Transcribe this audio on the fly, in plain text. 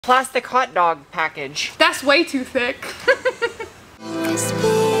Plastic hot dog package. That's way too thick.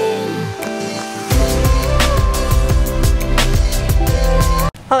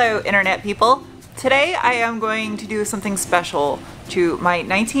 Hello internet people. Today I am going to do something special to my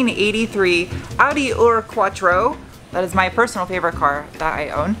 1983 Audi UrQuattro. That is my personal favorite car that I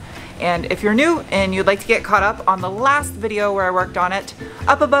own. And if you're new and you'd like to get caught up on the last video where I worked on it,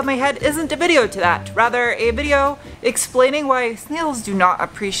 up above my head isn't a video to that, rather a video explaining why snails do not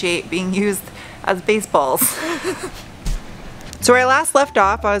appreciate being used as baseballs. So where I last left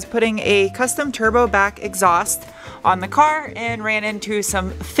off, I was putting a custom turbo back exhaust on the car and ran into some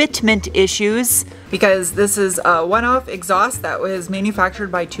fitment issues because this is a one-off exhaust that was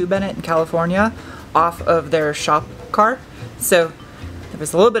manufactured by Bennett in California off of their shop car. So there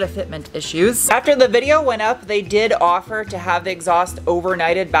was a little bit of fitment issues. After the video went up, they did offer to have the exhaust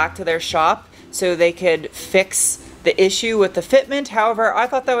overnighted back to their shop so they could fix the issue with the fitment. However, I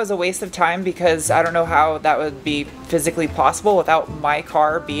thought that was a waste of time because I don't know how that would be physically possible without my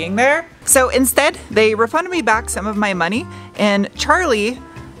car being there. So instead, they refunded me back some of my money, and Charlie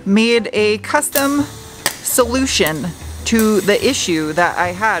made a custom solution to the issue that I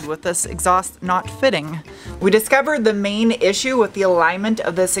had with this exhaust not fitting. We discovered the main issue with the alignment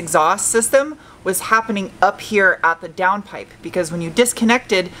of this exhaust system was happening up here at the downpipe, because when you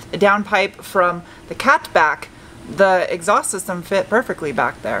disconnected the downpipe from the catback, the exhaust system fit perfectly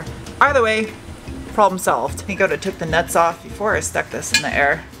back there. Either way, problem solved. I think I would have took the nuts off before I stuck this in the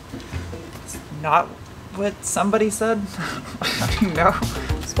air. It's not what somebody said. I don't know.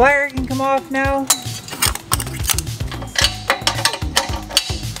 This wire can come off now.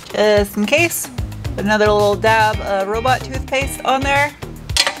 Just in case. Put another little dab of robot toothpaste on there.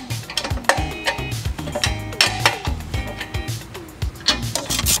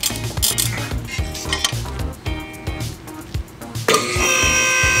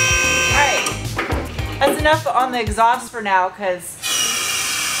 That's enough on the exhaust for now, because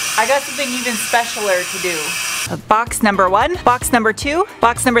I got something even specialer to do. Box number 1, box number 2,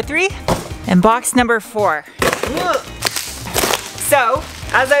 box number 3, and box number 4. So,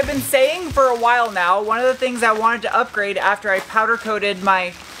 as I've been saying for a while now, one of the things I wanted to upgrade after I powder coated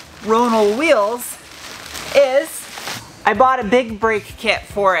my Ronal wheels is I bought a big brake kit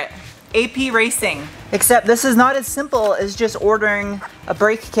for it. AP Racing. Except this is not as simple as just ordering a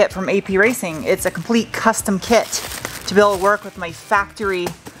brake kit from AP Racing. It's a complete custom kit to be able to work with my factory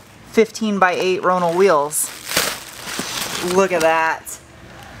 15x8 Ronal wheels. Look at that.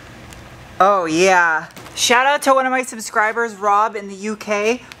 Oh yeah. Shout out to one of my subscribers, Rob in the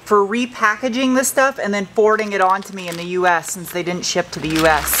UK, for repackaging this stuff and then forwarding it on to me in the US since they didn't ship to the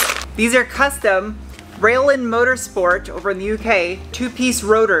US. These are custom Railin Motorsport over in the UK 2-piece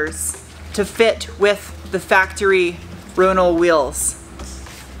rotors to fit with the factory Ronal wheels.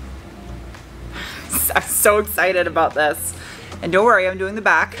 I'm so excited about this. And don't worry, I'm doing the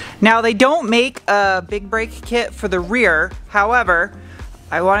back. Now they don't make a big brake kit for the rear. However,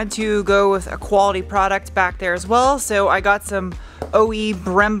 I wanted to go with a quality product back there as well. So I got some OE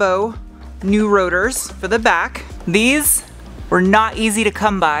Brembo new rotors for the back. These were not easy to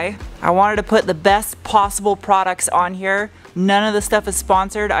come by. I wanted to put the best possible products on here. None of the stuff is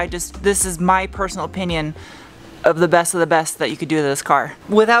sponsored. This is my personal opinion of the best that you could do to this car.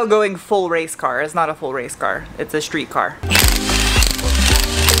 Without going full race car. It's not a full race car. It's a street car.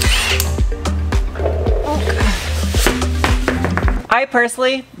 I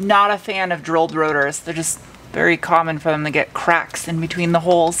personally, not a fan of drilled rotors. They're just very common for them to get cracks in between the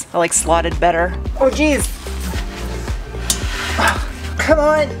holes. I like slotted better. Oh geez. Come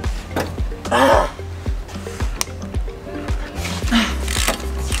on.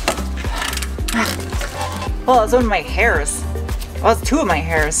 Oh, that's one of my hairs. Oh, that's 2 of my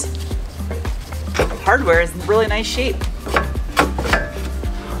hairs. Hardware is in really nice shape.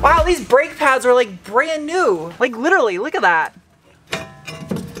 Wow, these brake pads are like brand new. Like literally, look at that.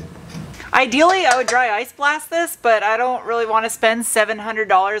 Ideally, I would dry ice blast this, but I don't really want to spend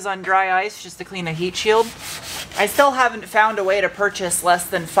 $700 on dry ice just to clean a heat shield. I still haven't found a way to purchase less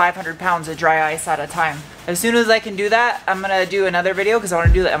than 500 pounds of dry ice at a time. As soon as I can do that, I'm gonna do another video because I want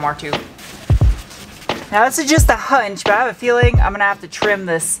to do the MR2. Now this is just a hunch, but I have a feeling I'm gonna have to trim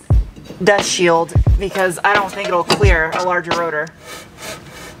this dust shield because I don't think it'll clear a larger rotor.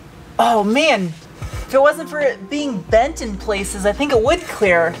 Oh man, if it wasn't for it being bent in places, I think it would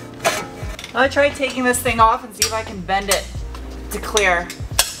clear. I'll try taking this thing off and see if I can bend it to clear.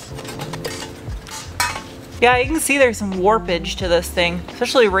 Yeah, you can see there's some warpage to this thing,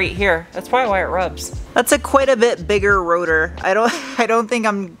 especially right here. That's probably why it rubs. That's a quite a bit bigger rotor. I don't think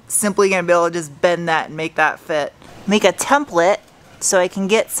I'm simply gonna be able to just bend that and make that fit. Make a template so I can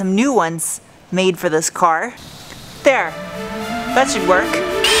get some new ones made for this car. There, that should work.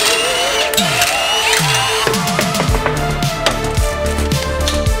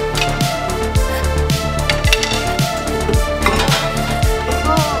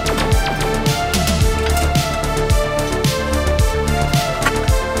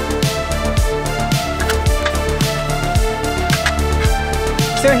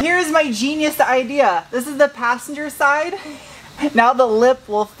 So here's my genius idea. This is the passenger side. Now the lip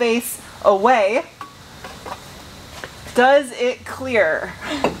will face away. Does it clear?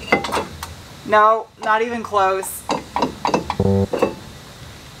 No, not even close.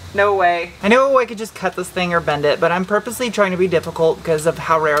 No way. I know I could just cut this thing or bend it, but I'm purposely trying to be difficult because of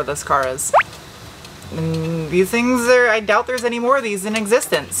how rare this car is. And these things are, I doubt there's any more of these in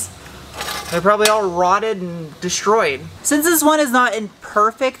existence. They're probably all rotted and destroyed. Since this one is not in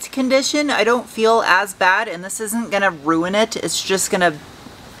perfect condition, I don't feel as bad, and this isn't gonna ruin it, it's just gonna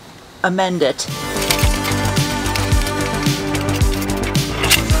amend it.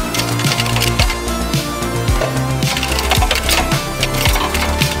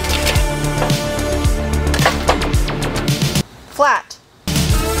 Flat.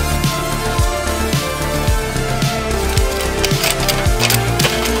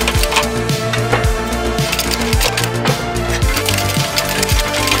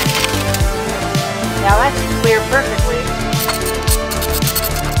 Now that should clear perfectly.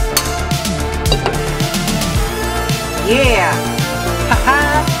 Yeah!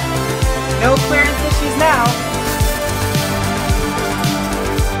 Haha! No clearance issues now.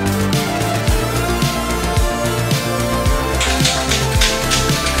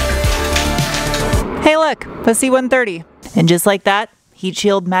 Hey look! The C130. And just like that, heat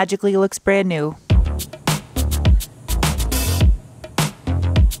shield magically looks brand new.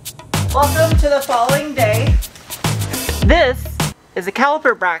 Welcome to the following day. This is a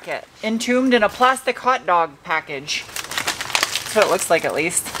caliper bracket entombed in a plastic hot dog package. That's what it looks like, at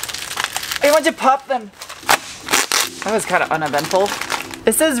least. Hey, why'd you pop them? That was kind of uneventful.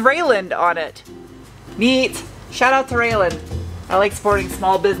 It says Rayland on it. Neat. Shout out to Rayland. I like supporting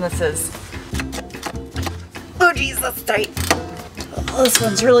small businesses. Oh geez, that's tight. Oh, this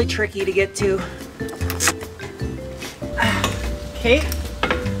one's really tricky to get to. Okay.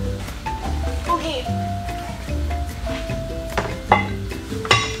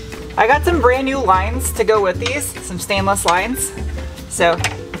 I got some brand new lines to go with these, some stainless lines, so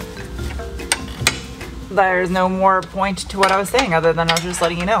there's no more point to what I was saying other than I was just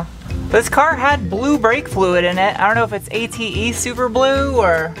letting you know. This car had blue brake fluid in it. I don't know if it's ATE Super Blue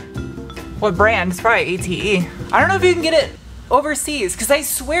or what brand. It's probably ATE. I don't know if you can get it overseas, because I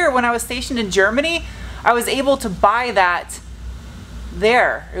swear when I was stationed in Germany, I was able to buy that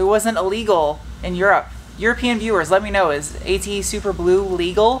there. It wasn't illegal in Europe. European viewers, let me know, is ATE Super Blue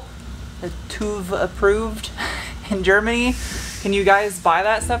legal? The TÜV approved in Germany? Can you guys buy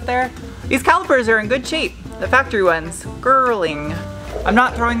that stuff there? These calipers are in good shape. The factory ones, girling. I'm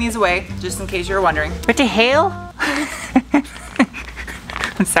not throwing these away, just in case you're wondering. What the hell?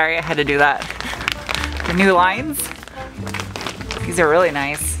 I'm sorry, I had to do that. The new lines, these are really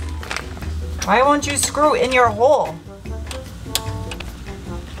nice. Why won't you screw in your hole?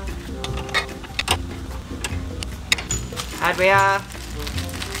 Hardware.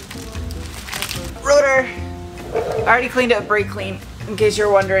 Rotor. I already cleaned up brake clean, in case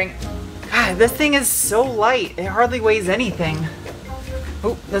you're wondering. God, this thing is so light. It hardly weighs anything.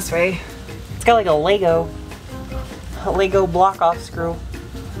 Oh, this way. It's got like a Lego block off screw.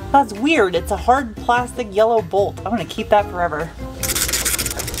 That's weird. It's a hard plastic yellow bolt. I'm gonna keep that forever.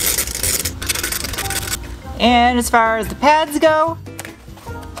 And as far as the pads go,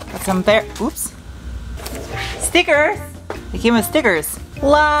 got some there. Oops. Stickers. They came with stickers.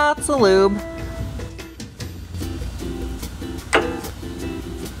 Lots of lube.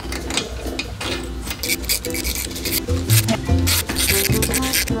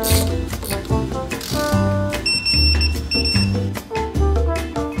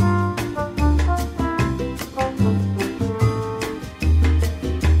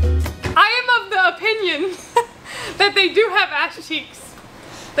 That they do have ass cheeks.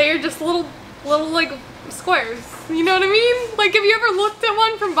 They are just little like squares. You know what I mean? Like, have you ever looked at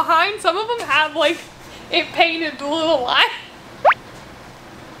one from behind? Some of them have like it painted a little line.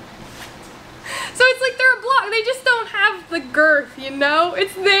 So it's like they're a block. They just don't have the girth, you know?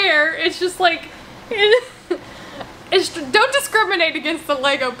 It's there. It's just like don't discriminate against the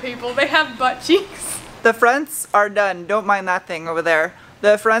Lego people. They have butt cheeks. The fronts are done. Don't mind that thing over there.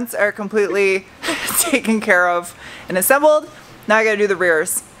 The fronts are completely taken care of and assembled. Now I gotta do the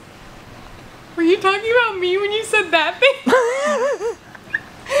rears. Were you talking about me when you said that thing?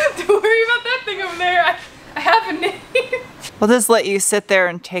 Don't worry about that thing over there. I have a name. We'll just let you sit there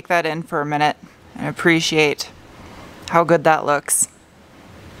and take that in for a minute and appreciate how good that looks.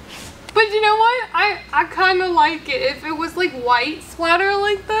 But you know what? I kind of like it. If it was like white splatter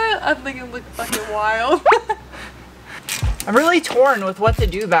like that, I think it looked fucking wild. I'm really torn with what to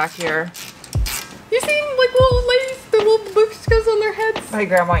do back here. You seen like little ladies, the little babushkas on their heads? My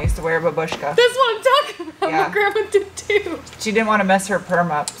grandma used to wear a babushka. That's what I'm talking about. Yeah. My grandma did too. She didn't want to mess her perm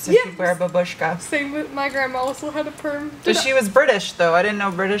up, so Yes. she'd wear a babushka. Same with my grandma also had a perm. But she was British though. I didn't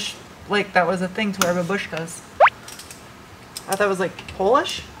know British, like that was a thing to wear babushkas. I thought that was like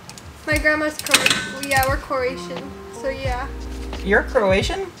Polish? My grandma's Croatian. Well, yeah, we're Croatian. So yeah. You're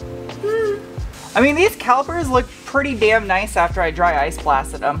Croatian? I mean, these calipers look pretty damn nice after I dry ice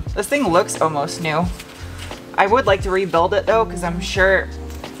blasted them. This thing looks almost new. I would like to rebuild it though, because I'm sure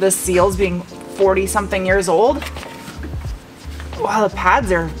the seals being 40 something years old. Wow, the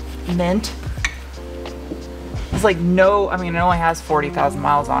pads are mint. It's like no, I mean, it only has 40,000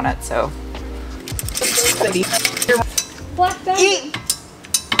 miles on it, so. Black Diamond.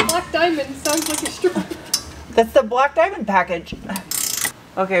 Black Diamond sounds like a straw. That's the Black Diamond package.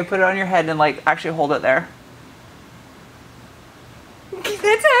 Okay, put it on your head and like actually hold it there.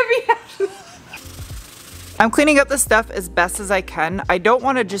 That's heavy. I'm cleaning up the stuff as best as I can. I don't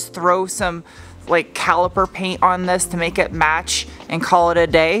want to just throw some like caliper paint on this to make it match and call it a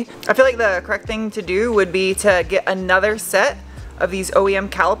day. I feel like the correct thing to do would be to get another set of these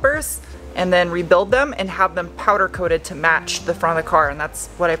OEM calipers and then rebuild them and have them powder coated to match the front of the car, and that's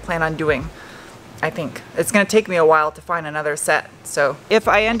what I plan on doing. I think it's gonna take me a while to find another set. So if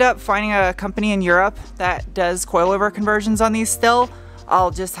I end up finding a company in Europe that does coilover conversions on these still,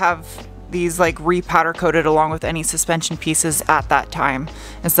 I'll just have these like re-powder coated along with any suspension pieces at that time,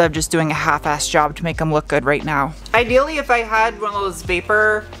 instead of just doing a half-ass job to make them look good right now. Ideally, if I had one of those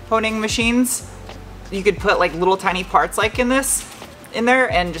vapor honing machines, you could put like little tiny parts like in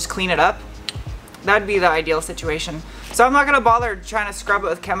there and just clean it up. That'd be the ideal situation. So I'm not gonna bother trying to scrub it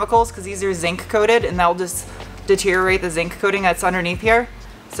with chemicals because these are zinc coated and they'll just deteriorate the zinc coating that's underneath here.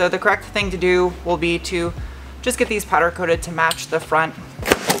 So the correct thing to do will be to just get these powder coated to match the front.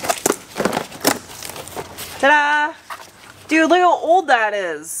 Ta-da! Dude, look how old that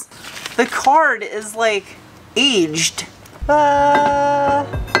is. The card is like aged. Brand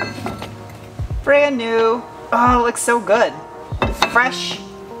new. Oh, it looks so good. Fresh.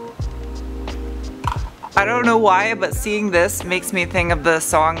 I don't know why, but seeing this makes me think of the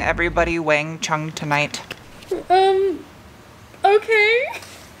song Everybody Wang Chung Tonight. Okay.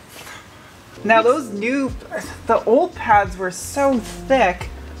 Now the old pads were so thick,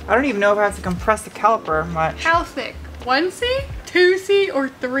 I don't even know if I have to compress the caliper much. How thick? 1C, 2C, or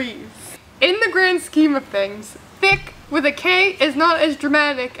 3s? In the grand scheme of things, thick with a K is not as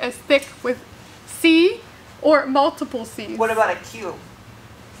dramatic as thick with C or multiple C's. What about a Q?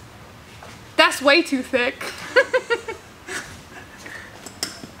 That's way too thick.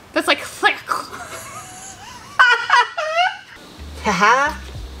 That's like thick. Haha.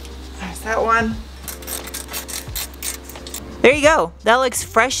 There's that one. There you go. That looks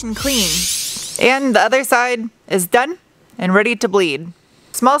fresh and clean. And the other side is done and ready to bleed.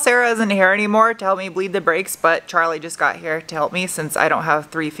 Small Sarah isn't here anymore to help me bleed the brakes, but Charlie just got here to help me since I don't have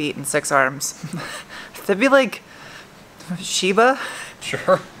 3 feet and 6 arms. That'd be like Shiva?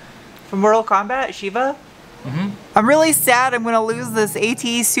 Sure. From Mortal Kombat, Shiva? I'm really sad I'm gonna lose this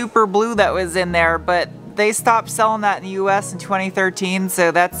AT Super Blue that was in there, but they stopped selling that in the US in 2013,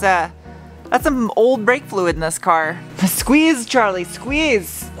 so that's some old brake fluid in this car. Squeeze, Charlie,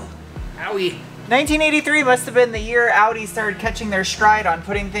 squeeze! Owie. 1983 must have been the year Audi started catching their stride on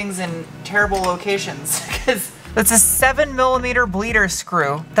putting things in terrible locations, because that's a 7mm bleeder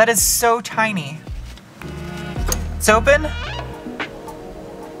screw. That is so tiny. It's open?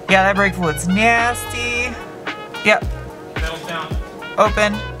 Yeah, that brake fluid's nasty. Yep. Pedals down.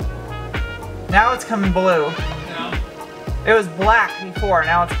 Open. Now it's coming blue. Down. It was black before,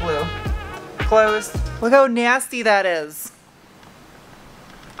 now it's blue. Closed. Look how nasty that is.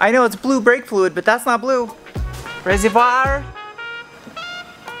 I know it's blue brake fluid, but that's not blue. Reservoir.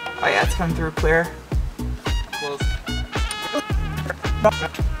 Oh yeah, it's coming through clear. Close.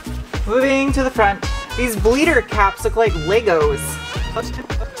 Moving to the front. These bleeder caps look like Legos. A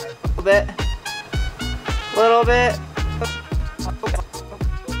little bit. A little bit.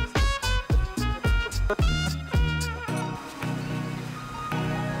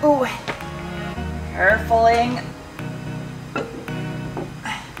 Ooh. Carefuling.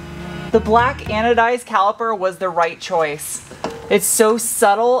 The black anodized caliper was the right choice. It's so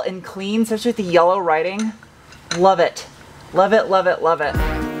subtle and clean, especially with the yellow writing. Love it. Love it, love it, love it.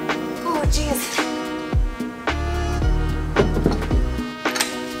 Oh, jeez.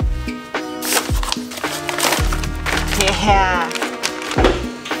 Yeah.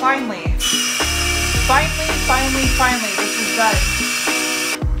 Finally. Finally, this is done.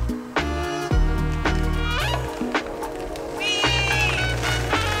 Whee!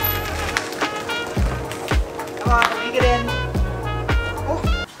 Come on, let me get in.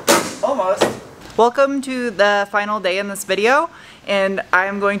 Oh, almost. Welcome to the final day in this video, and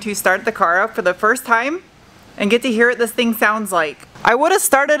I'm going to start the car up for the first time and get to hear what this thing sounds like. I would have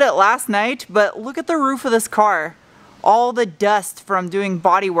started it last night, but look at the roof of this car. All the dust from doing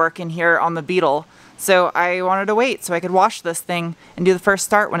body work in here on the Beetle. So I wanted to wait so I could wash this thing and do the first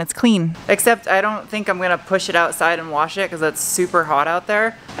start when it's clean. Except I don't think I'm gonna push it outside and wash it because it's super hot out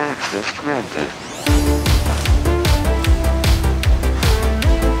there. Access granted.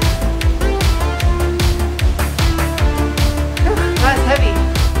 That's heavy.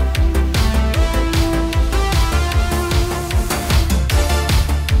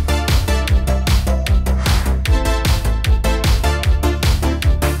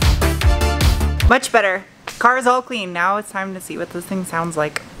 Much better. Car is all clean. Now it's time to see what this thing sounds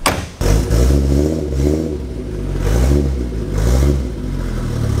like.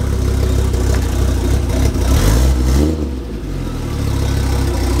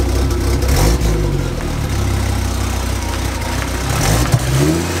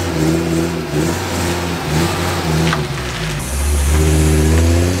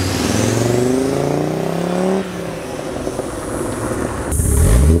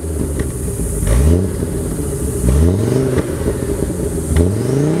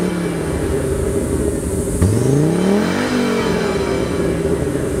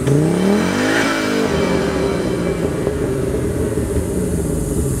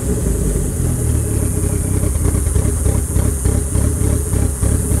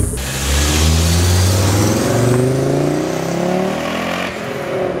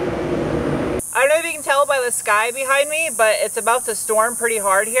 By the sky behind me, but it's about to storm pretty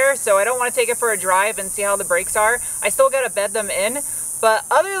hard here, so I don't want to take it for a drive and see how the brakes are. I still gotta bed them in, but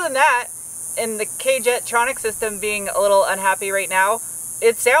other than that, and the UrQuattro system being a little unhappy right now,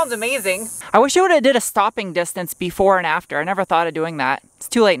 it sounds amazing. I wish I would have did a stopping distance before and after. I never thought of doing that. It's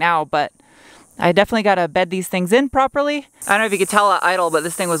too late now, but I definitely gotta bed these things in properly. I don't know if you could tell at idle, but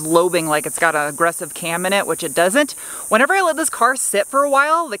this thing was lobing like it's got an aggressive cam in it, which it doesn't. Whenever I let this car sit for a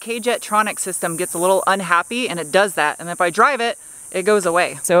while, the UrQuattro system gets a little unhappy, and it does that. And if I drive it, it goes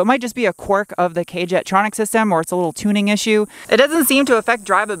away. So it might just be a quirk of the UrQuattro system, or it's a little tuning issue. It doesn't seem to affect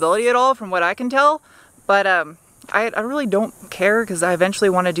drivability at all from what I can tell, but I really don't care because I eventually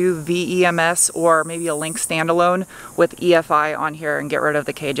want to do VEMS or maybe a Link standalone with EFI on here and get rid of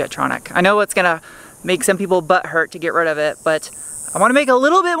the UrQuattro. I know it's gonna make some people butt hurt to get rid of it, but I want to make a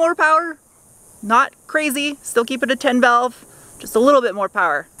little bit more power. Not crazy, still keep it a 10 valve, just a little bit more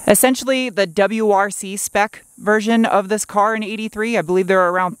power. Essentially the WRC spec version of this car in '83, I believe they're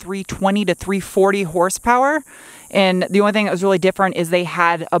around 320 to 340 horsepower. And the only thing that was really different is they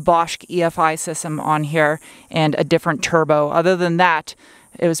had a Bosch EFI system on here and a different turbo. Other than that,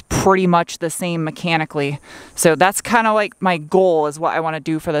 it was pretty much the same mechanically. So that's kind of like my goal, is what I want to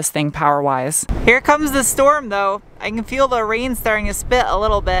do for this thing power-wise. Here comes the storm though. I can feel the rain starting to spit a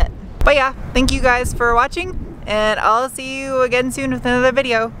little bit. But yeah, thank you guys for watching, and I'll see you again soon with another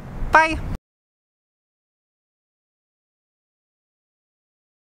video. Bye!